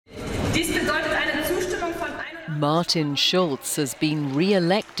Martin Schulz has been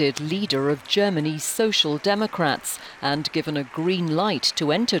re-elected leader of Germany's Social Democrats and given a green light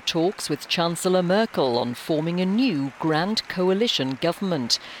to enter talks with Chancellor Merkel on forming a new grand coalition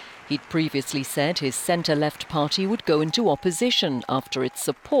government. He'd previously said his centre-left party would go into opposition after its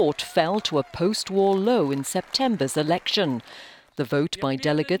support fell to a post-war low in September's election. The vote by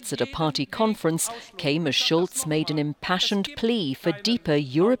delegates at a party conference came as Schulz made an impassioned plea for deeper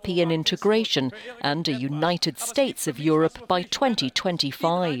European integration and a United States of Europe by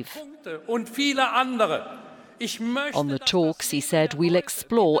 2025. On the talks, he said, we'll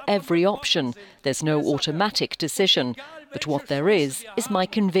explore every option. There's no automatic decision. But what there is my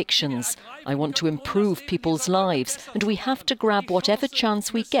convictions. I want to improve people's lives, and we have to grab whatever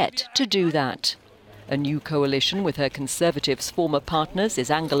chance we get to do that. A new coalition with her Conservatives' former partners is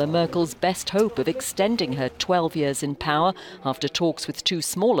Angela Merkel's best hope of extending her 12 years in power after talks with two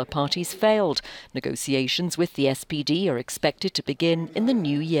smaller parties failed. Negotiations with the SPD are expected to begin in the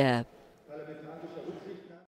new year.